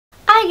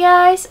Hi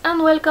guys,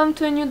 and welcome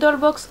to a new doll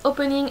box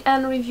opening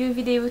and review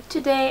video.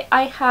 Today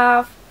I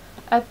have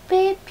a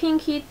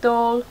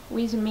Ppinkydoll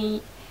with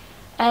me,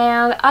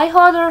 and I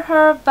ordered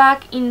her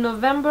back in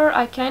November.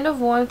 I kind of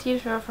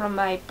wanted her for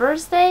my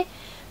birthday,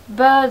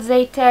 but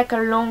they take a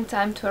long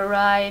time to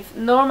arrive,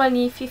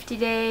 normally 50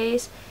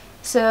 days.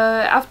 So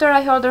after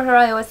I ordered her,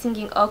 I was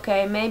thinking,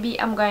 okay, maybe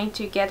I'm going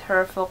to get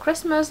her for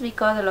Christmas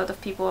because a lot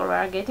of people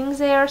were getting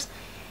theirs.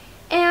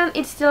 And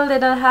it still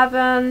didn't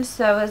happen,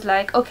 so I was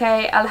like,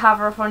 okay, I'll have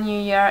her for New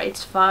Year,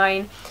 it's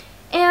fine.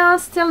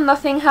 And still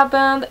nothing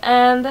happened,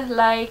 and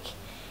like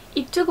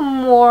it took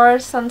more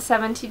than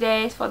 70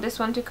 days for this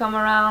one to come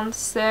around,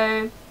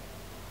 so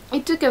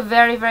it took a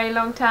very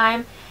long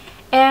time.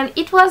 And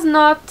it was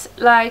not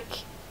like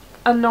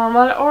a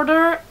normal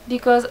order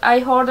because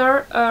I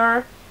ordered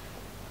her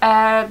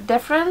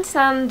different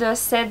than the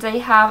set they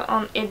have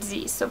on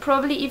Etsy. So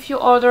probably if you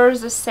order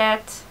the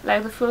set,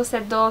 like the full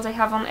set dolls they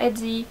have on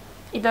Etsy,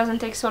 it doesn't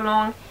take so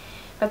long,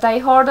 but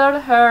I ordered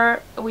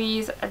her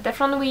with a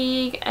different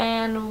wig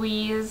and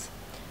with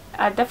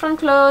different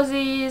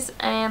clothes,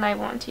 and I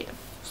wanted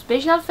a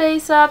special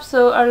face up,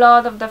 so a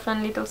lot of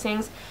different little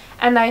things.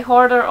 And I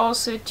ordered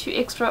also 2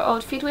 extra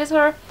outfits with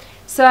her,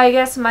 so I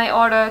guess my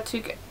order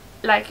took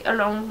like a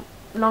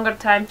longer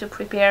time to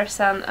prepare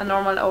than a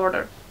normal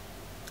order.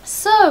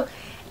 So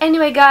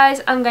anyway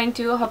guys, I'm going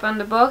to open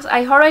the box.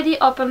 I already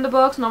opened the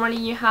box. Normally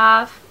you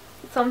have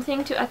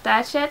something to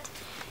attach it.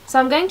 So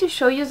I'm going to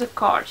show you the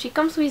card. She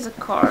comes with a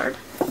card.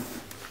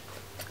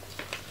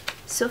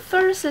 So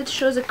first let's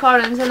show the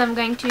card, and then I'm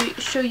going to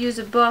show you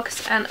the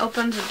box and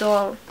open the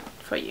doll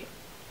for you.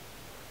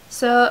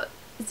 So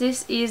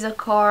this is a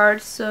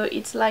card, so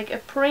it's like a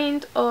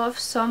print of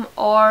some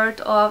art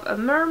of a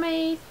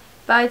mermaid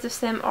by the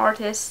same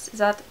artist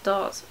that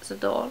does the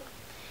doll.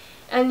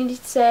 And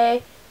it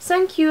says,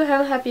 "Thank you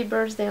and happy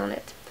birthday" on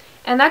it.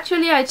 And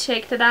actually I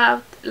checked it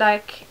out,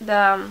 like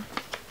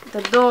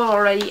the doll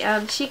already,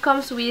 and she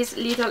comes with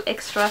little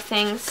extra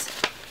things,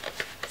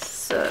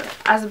 so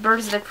as a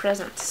birthday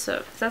present,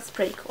 so that's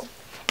pretty cool.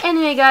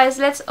 Anyway guys,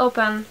 let's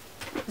open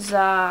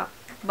the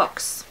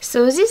box.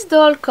 So this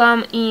doll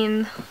comes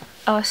in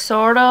a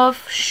sort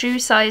of shoe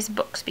size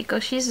box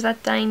because she's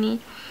that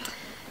tiny.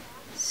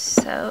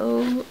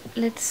 So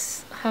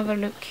let's have a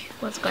look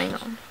what's going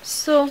on.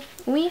 So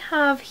we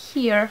have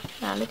here,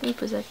 let me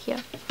put that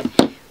here.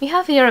 We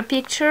have here a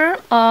picture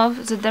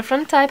of the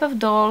different type of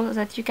doll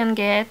that you can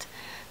get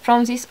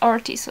from this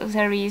artist. So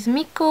there is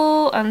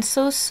Miko and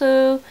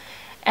Soso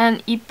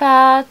and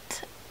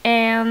Ipat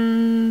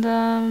and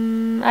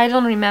I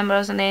don't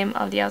remember the name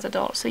of the other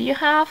doll. So you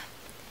have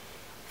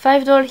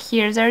 5 dolls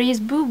here. There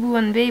is Boo Boo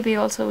and Baby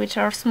also, which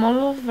are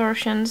smaller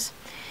versions.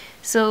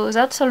 So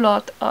that's a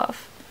lot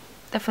of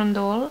different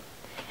dolls.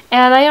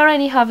 And I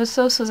already have a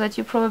Soso that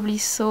you probably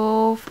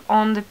saw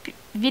on the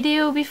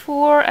video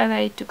before, and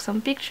I took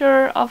some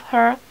picture of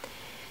her.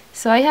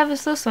 So I have a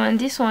Soso, and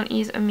this one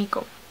is a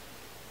Miko.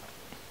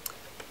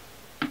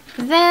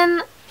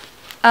 Then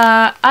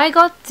I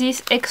got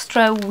this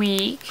extra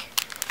wig.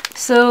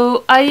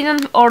 So I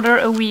didn't order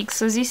a wig,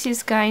 so this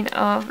is kind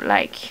of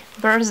like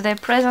birthday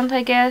present,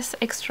 I guess,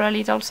 extra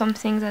little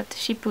something that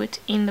she put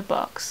in the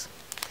box.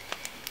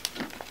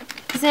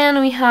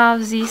 Then we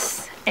have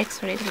this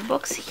extra little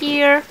box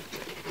here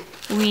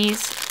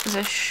with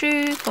the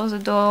shoe for the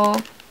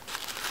doll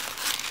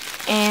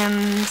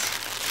and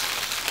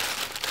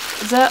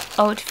the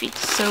outfit.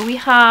 So we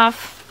have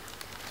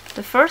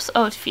the first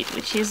outfit,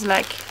 which is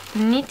like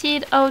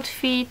knitted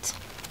outfit.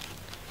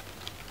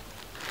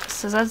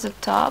 So that's the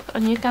top,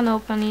 and you can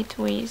open it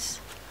with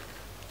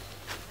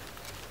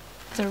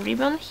the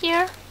ribbon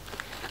here.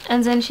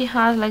 And then she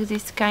has like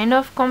this kind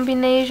of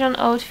combination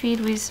outfit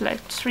with like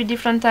 3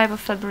 different type of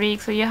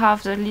fabric. So you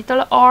have the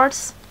little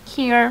hearts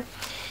here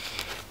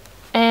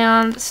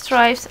and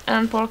stripes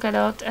and polka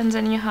dot, and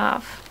then you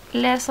have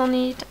lace on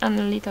it and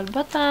a little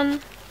button.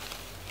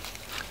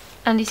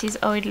 And this is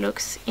how it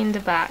looks in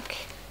the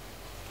back.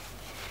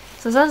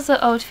 So that's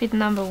the outfit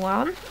number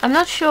 1. I'm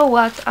not sure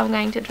what I'm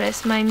going to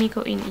dress my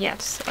Miko in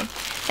yet, so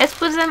let's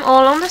put them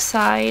all on the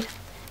side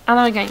and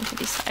we're going to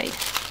decide.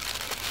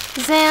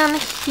 Then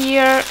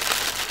here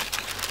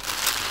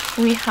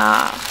we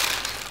have,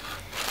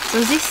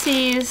 so this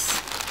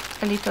is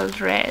a little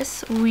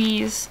dress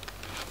with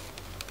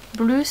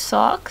blue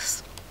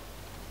socks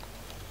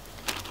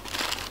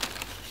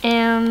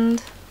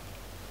and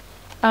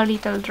a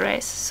little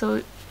dress.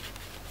 So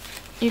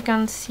you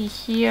can see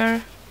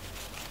here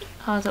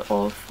how the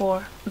all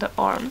for the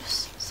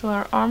arms. So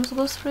our arms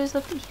go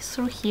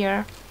through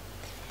here,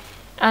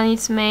 and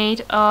it's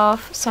made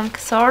of some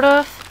sort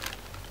of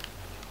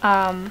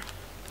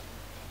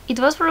it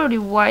was probably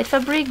white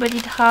fabric, but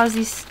it has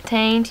this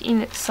tint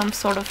in some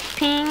sort of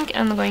pink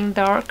and going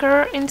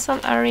darker in some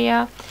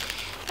area,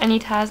 and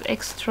it has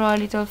extra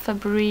little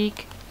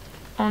fabric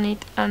on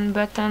it and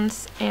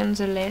buttons and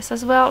the lace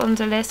as well, and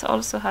the lace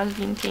also has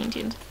been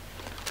painted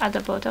at the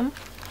bottom,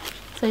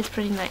 so it's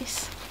pretty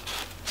nice.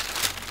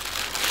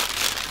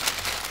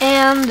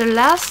 And the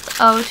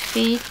last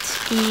outfit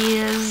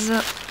is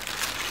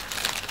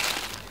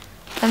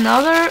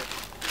another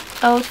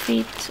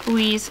outfit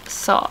with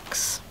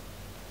socks.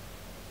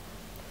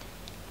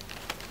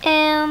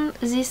 And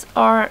these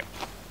are,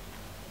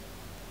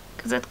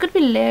 that could be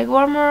leg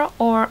warmer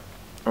or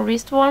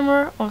wrist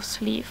warmer or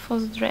sleeve for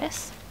the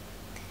dress.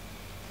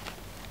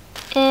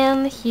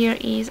 And here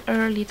is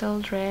her little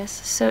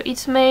dress. So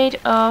it's made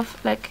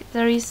of, like,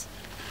 there is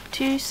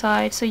two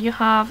sides, so you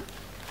have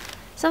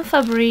some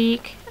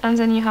fabric and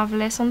then you have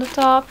lace on the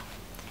top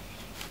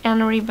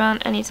and a ribbon,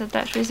 and it's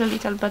attached with a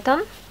little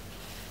button.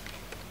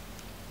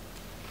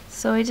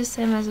 So it's the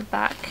same as the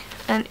back,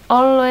 and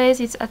always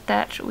it's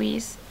attached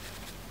with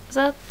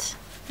that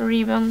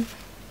ribbon.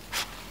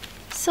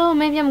 So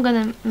maybe I'm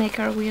gonna make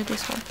her wear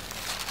this one.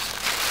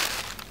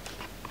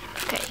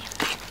 Okay.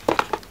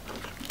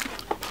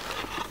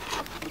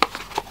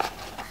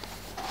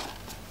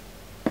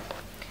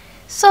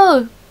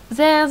 So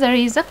there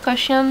is a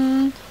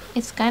cushion.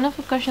 It's kind of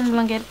a cushion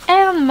blanket,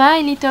 and my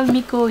little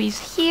Miko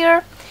is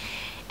here,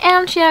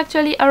 and she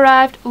actually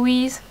arrived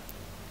with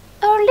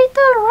a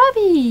little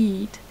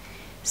rabbit.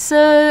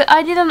 So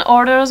I didn't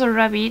order the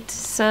rabbit,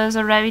 so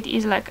the rabbit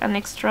is like an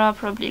extra,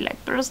 probably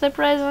like birthday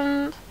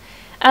present.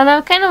 And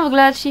I'm kind of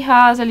glad she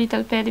has a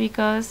little pet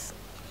because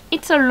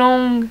it's a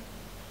long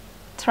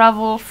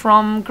travel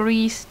from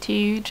Greece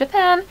to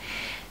Japan,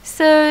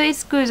 so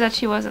it's good that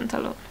she wasn't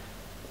alone.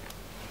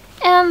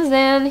 And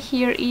then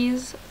here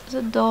is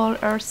the doll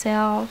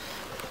herself.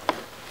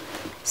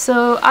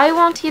 So I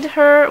wanted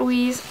her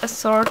with a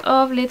sort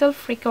of little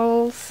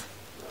freckles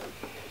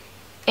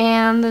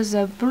and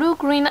the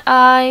blue-green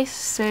eyes.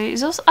 So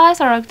those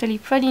eyes are actually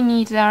pretty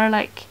neat. They are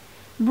like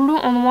blue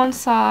on one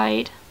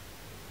side,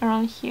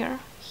 around here,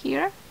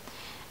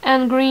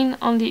 and green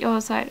on the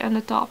other side, and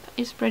the top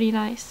is pretty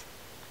nice.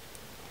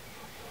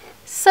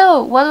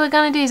 So what we're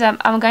gonna do is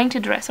I'm going to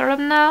dress her up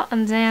now,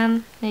 and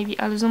then maybe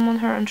I'll zoom on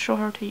her and show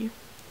her to you.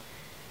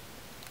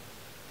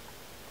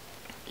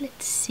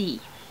 Let's see.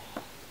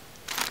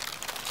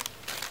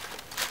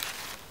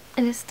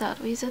 Let's start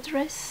with the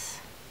dress.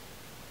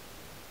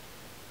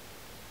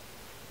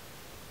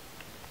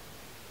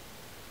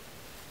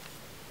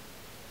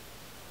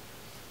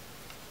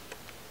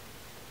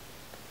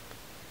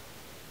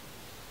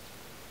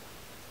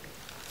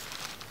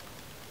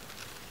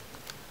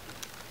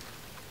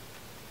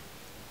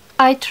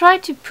 I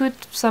tried to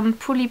put some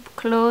pull-up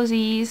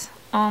clothes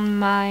on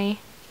my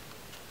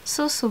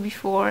Soso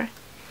before,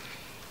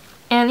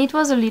 and it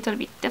was a little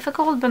bit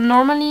difficult, but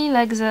normally,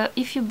 like,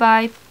 if you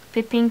buy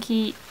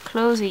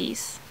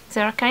Ppinkydolls,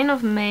 they are kind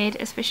of made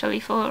especially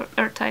for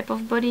her type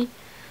of body,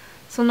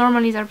 so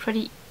normally they're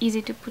pretty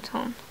easy to put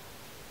on.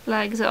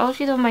 Like, the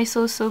outfit of my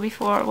Soso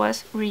before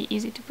was really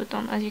easy to put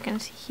on, as you can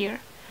see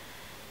here.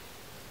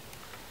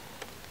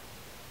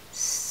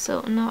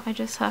 So now I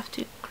just have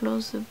to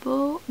close the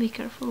bow. Be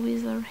careful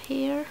with her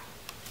hair.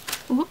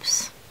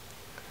 Oops.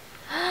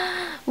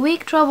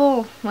 Wig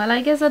trouble. Well,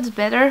 I guess that's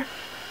better.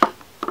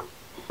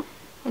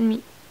 Let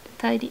me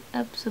tidy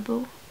up the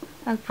bow.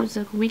 I'll put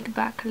the wig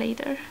back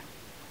later.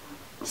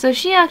 So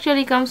she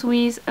actually comes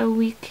with a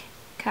wig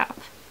cap.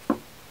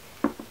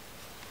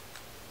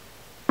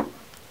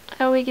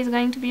 Her wig is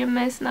going to be a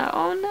mess now.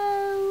 Oh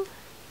no!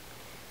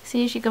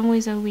 See, she comes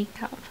with a wig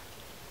cap.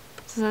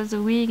 So that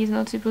the wig is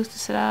not supposed to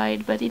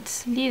slide, but it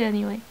slid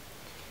anyway.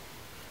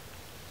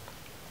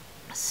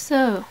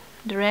 So,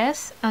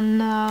 dress, and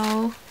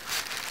now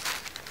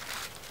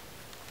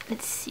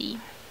let's see.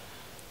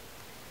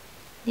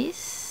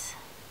 This.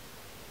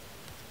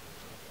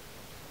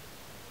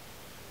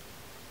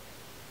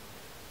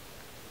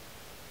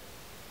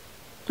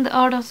 The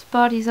hardest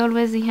part is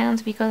always the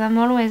hands, because I'm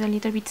always a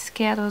little bit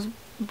scared of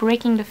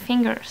breaking the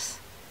fingers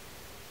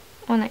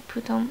when I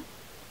put on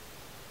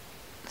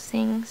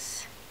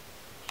things.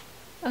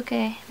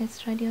 Okay, let's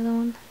try the other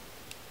one.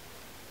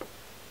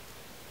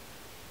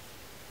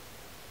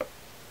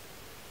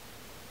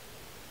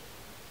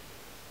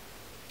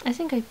 I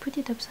think I put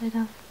it upside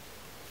down.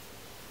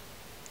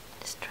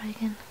 Let's try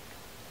again.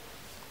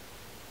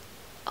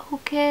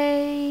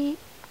 Okay,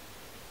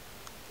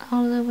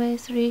 all the way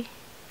through.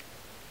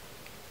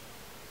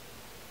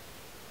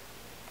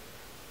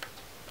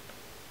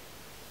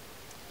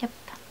 Yep,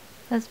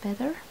 that's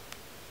better.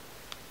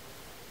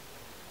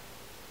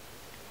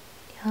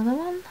 The other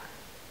one.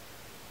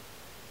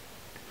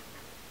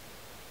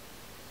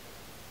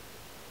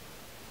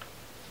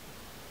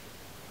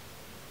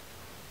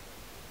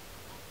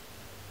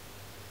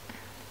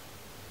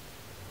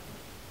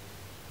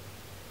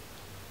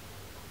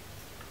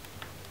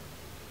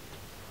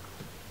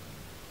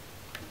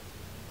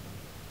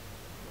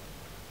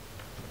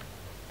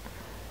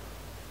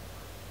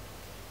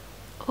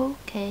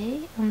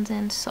 Okay, and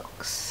then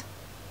socks.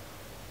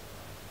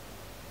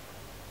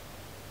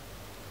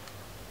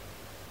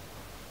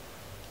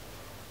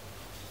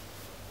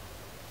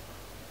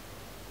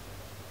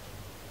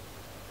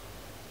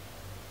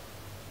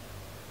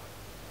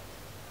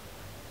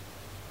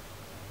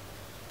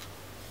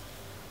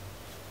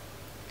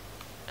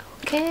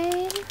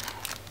 Okay.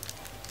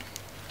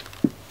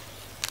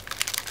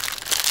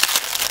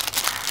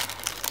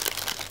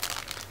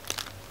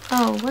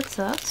 Oh, what's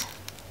that?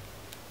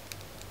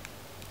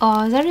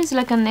 Oh, there is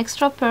like an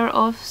extra pair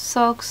of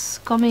socks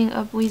coming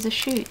up with the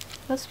shoe.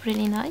 That's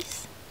pretty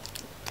nice.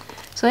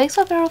 So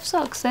extra pair of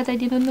socks that I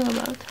didn't know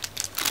about.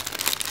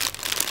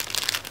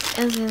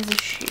 And then the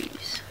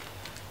shoes.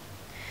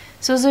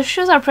 So the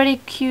shoes are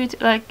pretty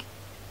cute, like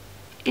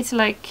it's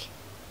like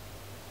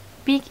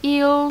big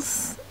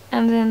heels,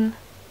 and then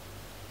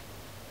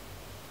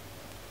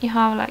you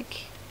have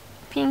like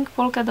pink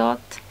polka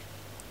dot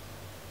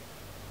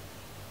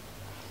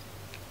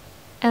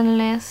and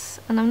less,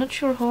 and I'm not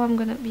sure how I'm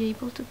gonna be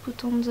able to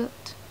put on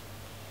that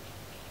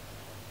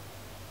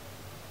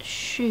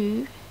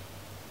shoe.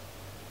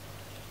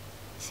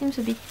 Seems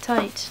a bit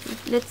tight.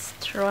 Let's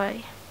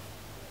try.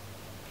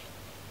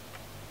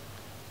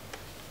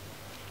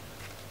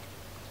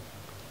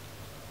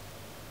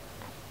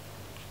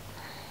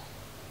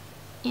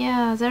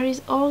 Yeah, there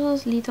is all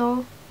those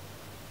little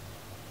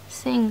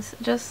things.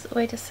 Just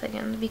wait a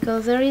second,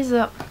 because there is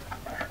a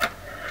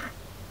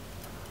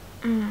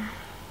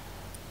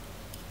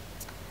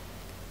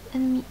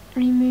let me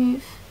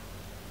remove.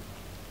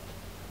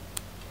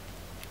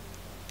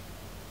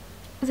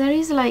 There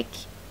is like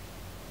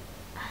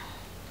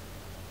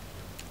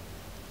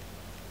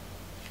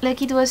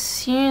it was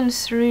sewn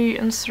through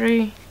and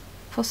through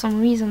for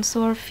some reason,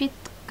 so our feet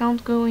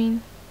can't go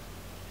in.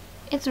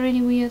 It's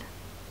really weird.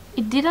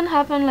 It didn't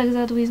happen like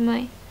that with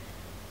my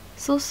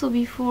Soso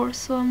before,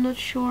 so I'm not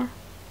sure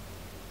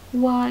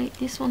why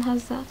this one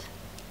has that.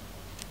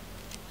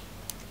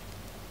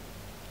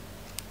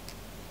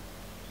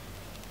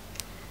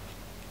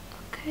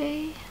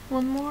 Okay,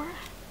 one more.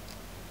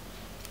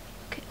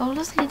 Okay, all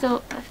those little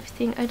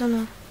thing, I don't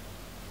know.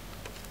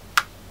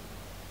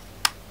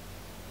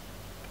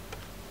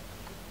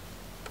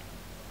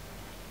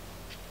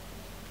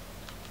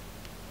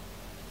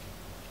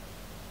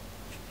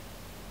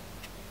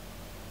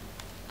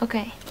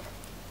 Okay,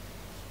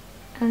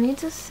 and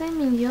it's the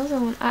same in the other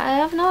one. I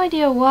have no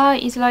idea why.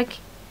 It's like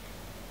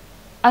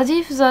as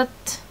if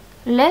that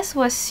lace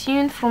was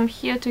sewn from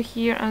here to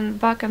here and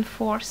back and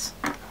forth.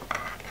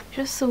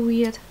 Just so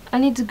weird.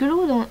 And it's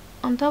glued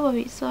on top of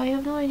it, so I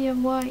have no idea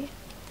why.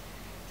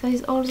 There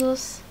is all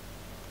those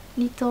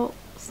little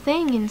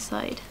thing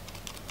inside.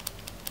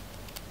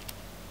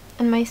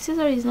 And my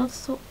scissor is not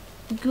so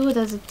good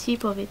as the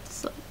tip of it,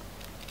 so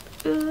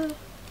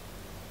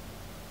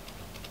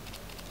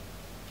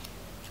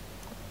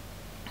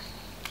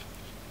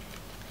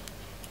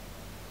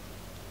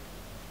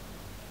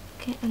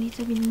okay, a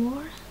little bit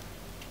more.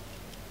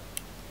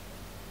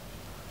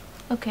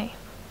 Okay.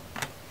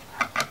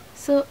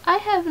 So I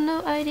have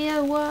no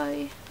idea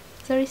why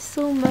there is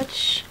so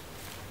much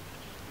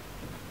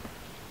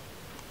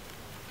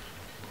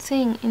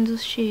thing in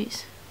those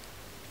shoes.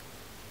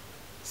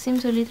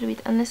 Seems a little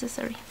bit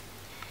unnecessary.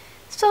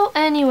 So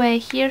anyway,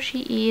 here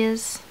she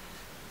is.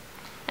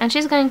 And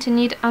she's going to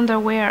need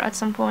underwear at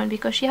some point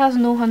because she has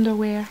no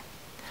underwear.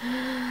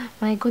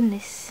 My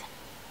goodness.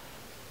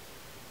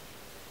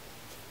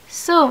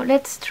 So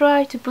let's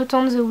try to put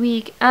on the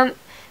wig. And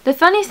the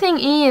funny thing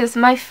is,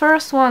 my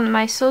first one,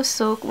 my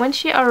Soso, when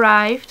she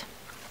arrived,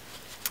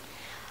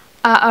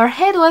 her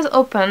head was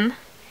open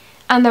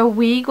and her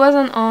wig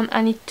wasn't on,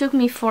 and it took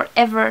me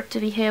forever to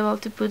be able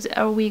to put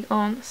her wig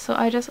on. So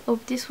I just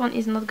hope this one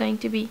is not going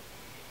to be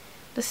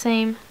the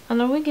same. And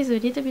her wig is a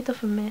little bit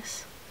of a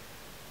mess.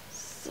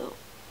 So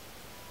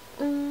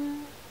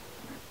I'll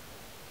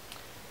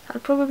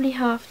probably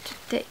have to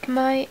take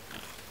my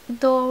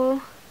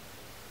doll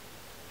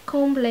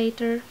comb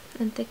later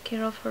and take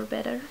care of her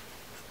better.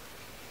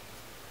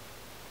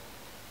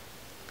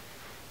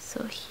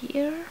 So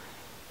here,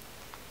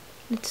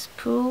 let's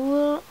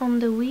pull on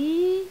the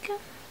wig.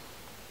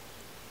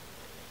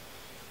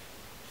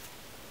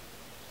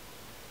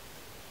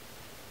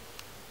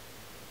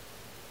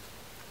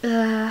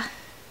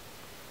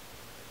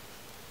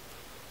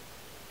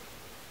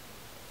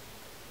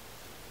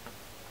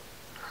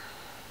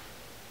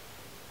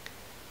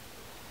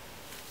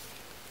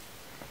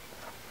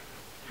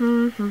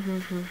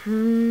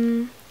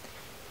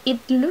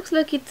 It looks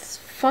like it's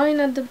fine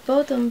at the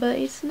bottom, but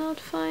it's not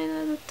fine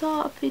at the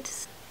top.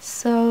 It's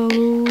so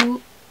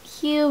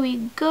here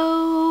we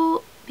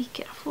go. Be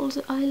careful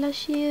the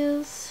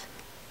eyelashes.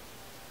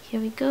 Here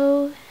we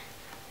go.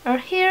 Her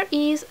hair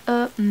is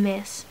a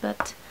mess,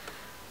 but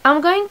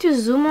I'm going to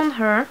zoom on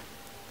her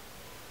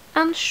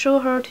and show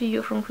her to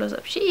you from close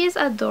up. She is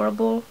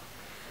adorable.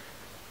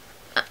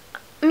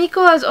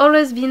 Miko has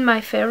always been my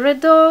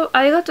favorite doll.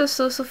 I got a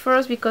Soso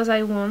first because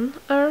I won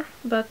her,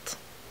 but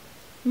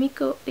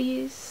Miko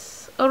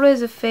is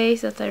always a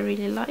face that I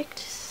really liked.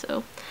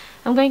 So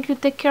I'm going to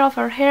take care of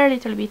her hair a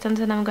little bit, and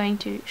then I'm going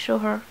to show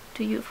her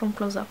to you from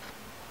close up.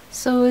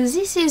 So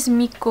this is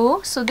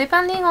Miko. So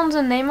depending on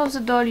the name of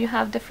the doll, you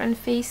have different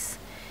face.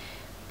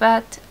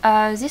 But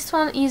this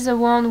one is the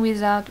one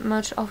without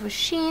much of a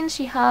chin.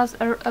 She has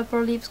her upper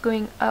lips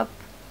going up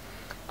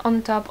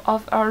on top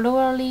of our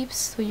lower lips,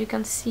 so you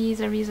can see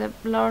there is a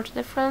large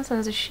difference,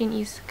 and the chin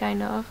is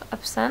kind of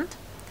absent.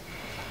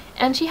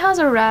 And she has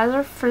a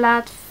rather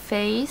flat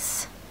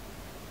face,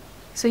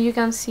 So you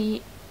can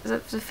see the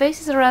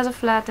face is rather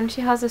flat, and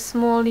she has a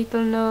small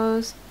little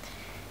nose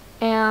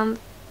and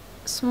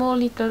small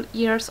little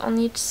ears on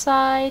each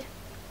side,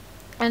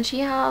 and she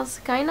has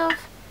kind of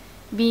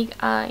big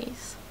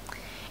eyes.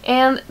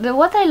 And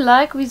what I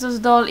like with those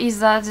dolls is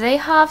that they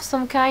have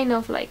some kind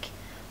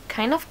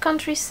of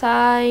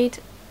countryside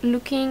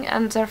looking,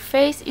 and their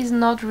face is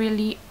not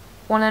really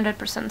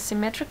 100%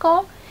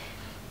 symmetrical,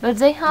 but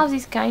they have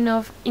this kind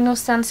of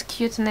innocent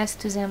cuteness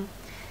to them,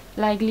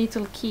 like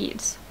little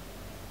kids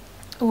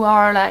who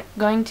are like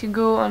going to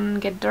go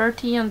and get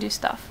dirty and do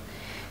stuff.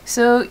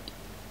 So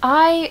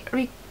I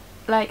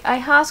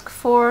ask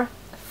for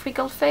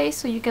freckle face,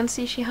 so you can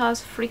see she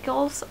has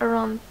freckles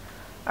around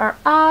her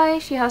eye,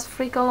 she has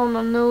freckle on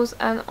her nose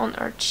and on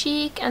her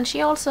cheek, and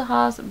she also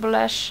has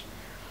blush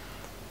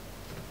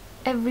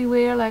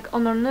everywhere, like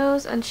on her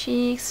nose and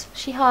cheeks.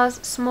 She has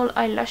small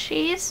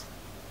eyelashes,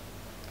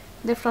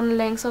 different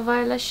lengths of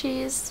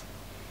eyelashes,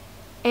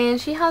 and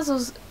she has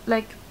those,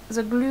 like,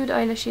 the glued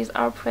eyelashes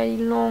are pretty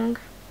long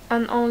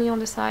and only on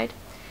the side.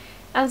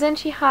 And then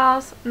she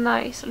has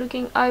nice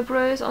looking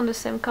eyebrows on the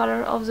same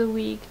color of the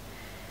wig,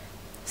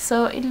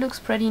 so it looks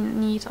pretty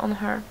neat on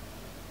her.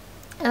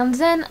 And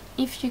then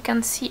if you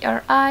can see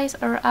her eyes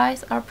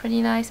are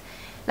pretty nice,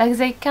 like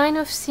they kind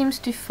of seems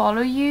to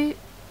follow you,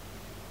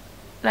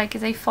 like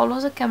they follow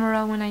the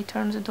camera when I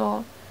turn the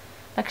doll,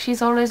 like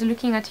she's always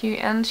looking at you.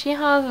 And she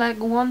has like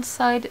one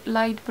side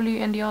light blue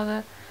and the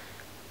other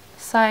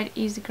side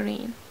is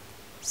green,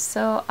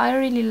 so I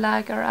really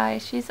like her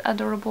eyes, she's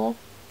adorable.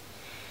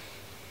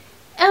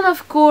 And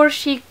of course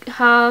she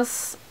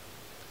has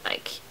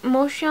like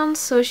motion,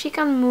 so she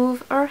can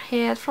move her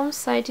head from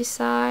side to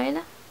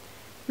side,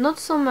 not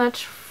so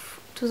much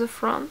to the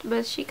front,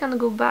 but she can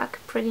go back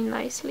pretty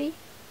nicely.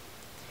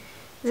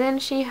 Then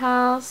she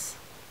has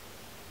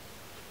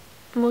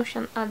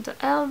motion at the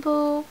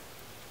elbow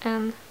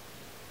and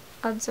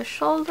at the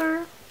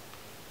shoulder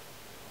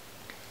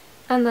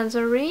and at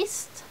the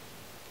wrist.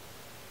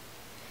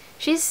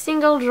 She's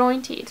single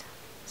jointed,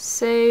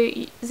 so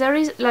there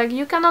is like,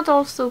 you cannot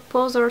also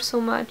pose her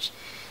so much,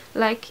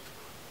 like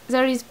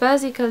there is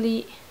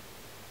basically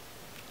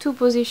two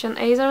positions,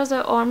 either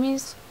the arm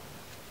is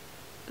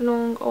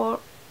long or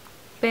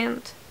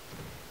bent,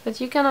 but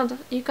you cannot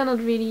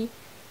really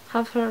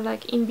have her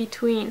like in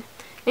between.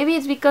 Maybe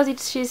it's because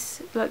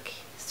she's like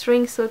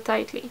string so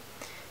tightly.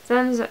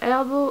 Then the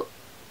elbow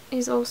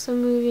is also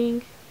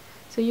moving,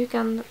 so you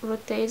can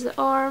rotate the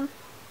arm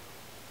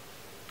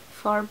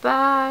far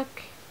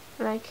back,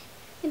 like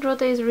it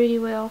rotates really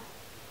well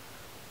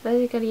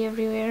basically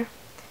everywhere,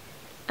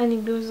 and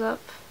it goes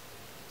up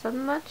that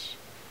much,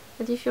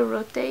 but if you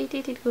rotate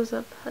it, it goes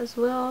up as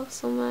well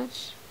so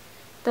much.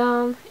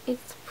 Down,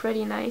 it's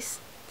pretty nice.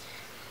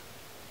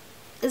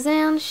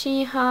 Then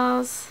she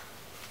has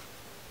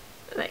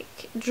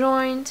like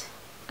joint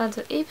at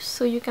the hips,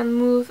 so you can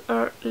move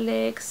her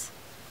legs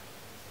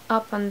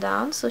up and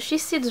down, so she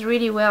sits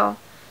really well,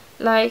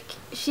 like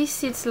she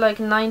sits like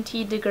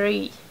 90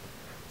 degrees,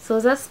 so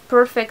that's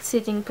perfect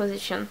sitting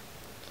position,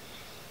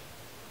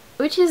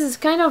 which is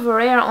kind of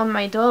rare on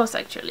my dolls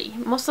actually.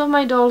 Most of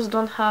my dolls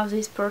don't have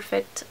this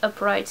perfect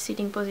upright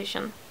sitting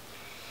position.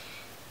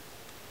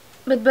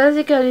 But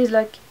basically it's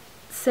like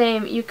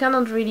same, you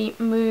cannot really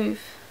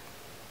move,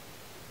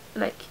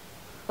 like,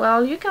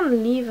 well, you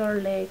can leave her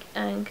leg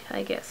hang,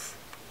 I guess.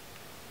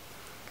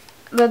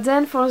 But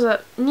then for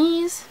the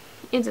knees,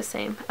 it's the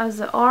same as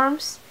the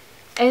arms,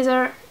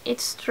 either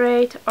it's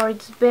straight or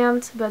it's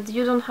bent, but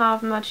you don't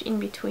have much in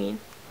between.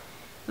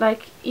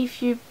 Like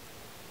if you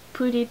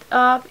put it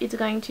up, it's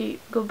going to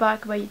go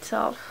back by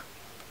itself.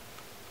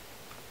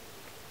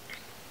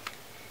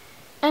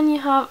 And you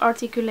have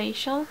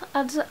articulation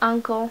at the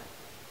ankle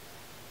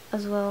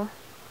as well,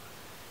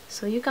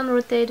 so you can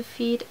rotate the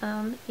feet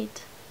and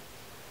it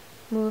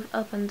move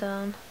up and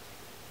down.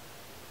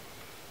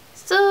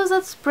 So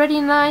that's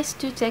pretty nice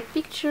to take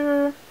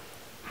picture.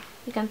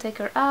 You can take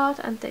her out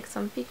and take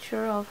some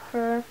picture of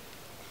her,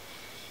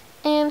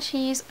 and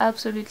she's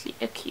absolutely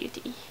a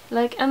cutie,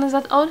 like, and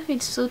that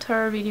outfit suits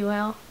her really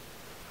well.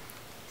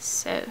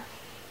 So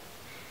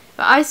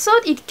I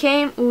thought it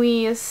came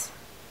with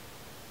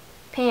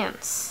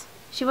pants.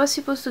 She was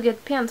supposed to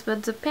get pants,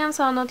 but the pants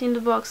are not in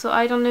the box, so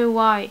I don't know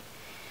why.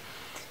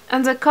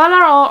 And the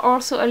color are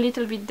also a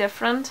little bit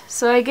different,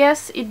 so I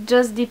guess it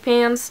just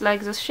depends,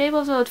 like the shape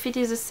of the outfit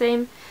is the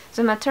same,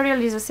 the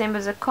material is the same,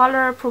 but the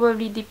color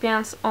probably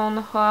depends on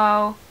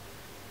how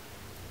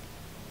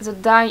the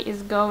dye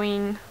is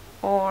going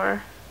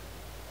or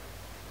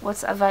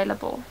what's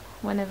available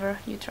whenever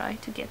you try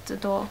to get the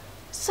doll.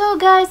 So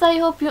guys, I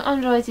hope you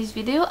enjoyed this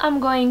video.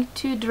 I'm going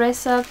to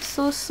dress up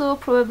Soso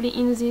probably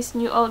in this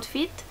new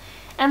outfit,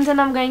 and then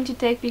I'm going to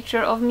take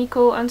picture of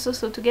Miko and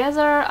Soso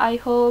together. I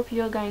hope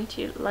you're going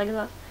to like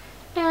that.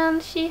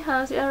 And she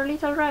has her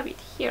little rabbit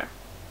here.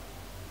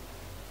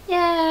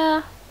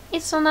 Yeah,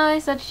 it's so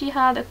nice that she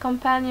had a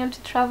companion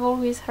to travel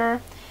with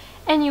her.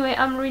 Anyway,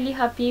 I'm really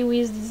happy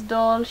with this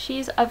doll.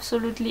 She's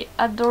absolutely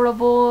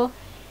adorable,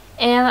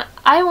 and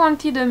I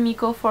wanted a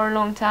Miko for a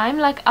long time.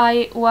 Like,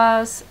 I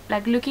was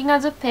like looking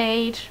at the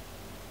page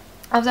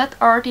of that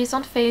artist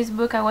on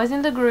Facebook, I was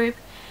in the group,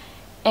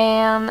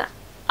 and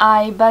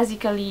I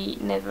basically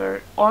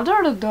never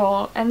ordered a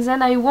doll, and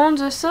then I want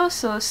the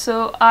Soso,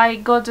 so I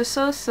got the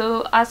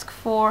Soso, asked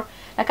for,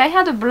 like, I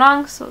had a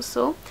blank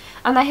Soso,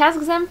 and I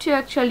asked them to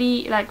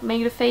actually like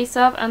make the face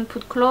up and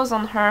put clothes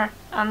on her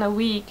and a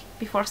wig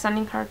before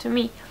sending her to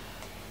me.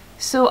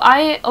 So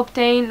I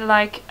obtained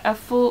like a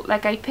full,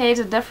 like I paid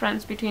the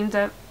difference between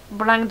the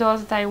blank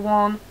dolls that I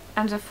want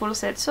and the full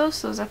set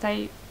Soso that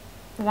I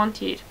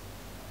wanted.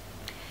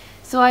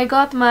 So I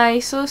got my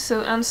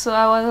Soso, and so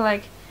I was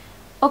like,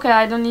 okay,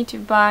 I don't need to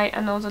buy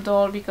another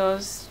doll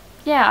because,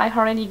 yeah, I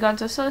already got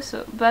the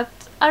Soso. But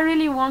I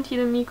really wanted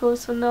a Miko,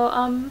 so now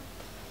I'm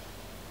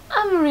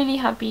really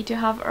happy to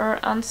have her,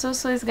 and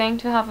Soso is going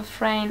to have a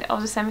friend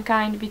of the same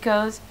kind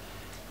because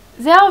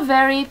they are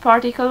very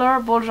particular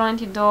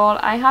ball-jointed doll.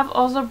 I have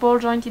other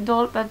ball-jointed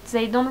doll, but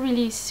they don't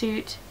really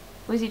suit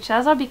with each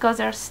other because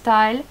their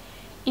style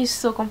is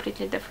so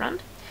completely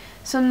different.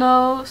 So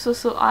now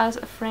Soso has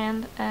a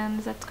friend, and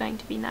that's going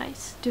to be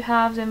nice to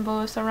have them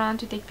both around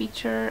to take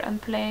picture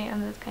and play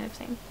and that kind of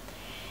thing.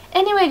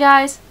 Anyway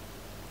guys,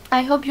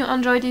 I hope you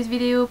enjoyed this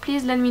video.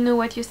 Please let me know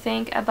what you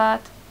think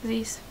about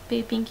these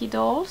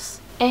Ppinkydols,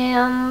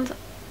 and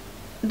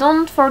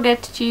don't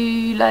forget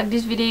to like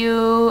this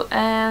video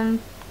and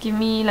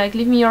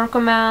leave me your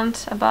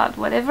comment about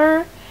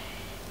whatever.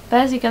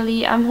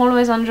 Basically, I'm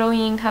always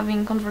enjoying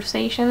having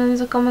conversation in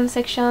the comment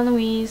section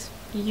with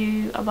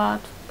you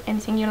about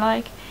anything you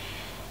like,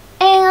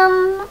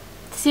 and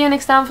see you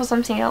next time for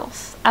something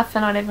else. Have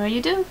fun whatever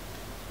you do.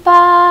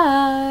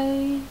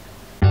 Bye!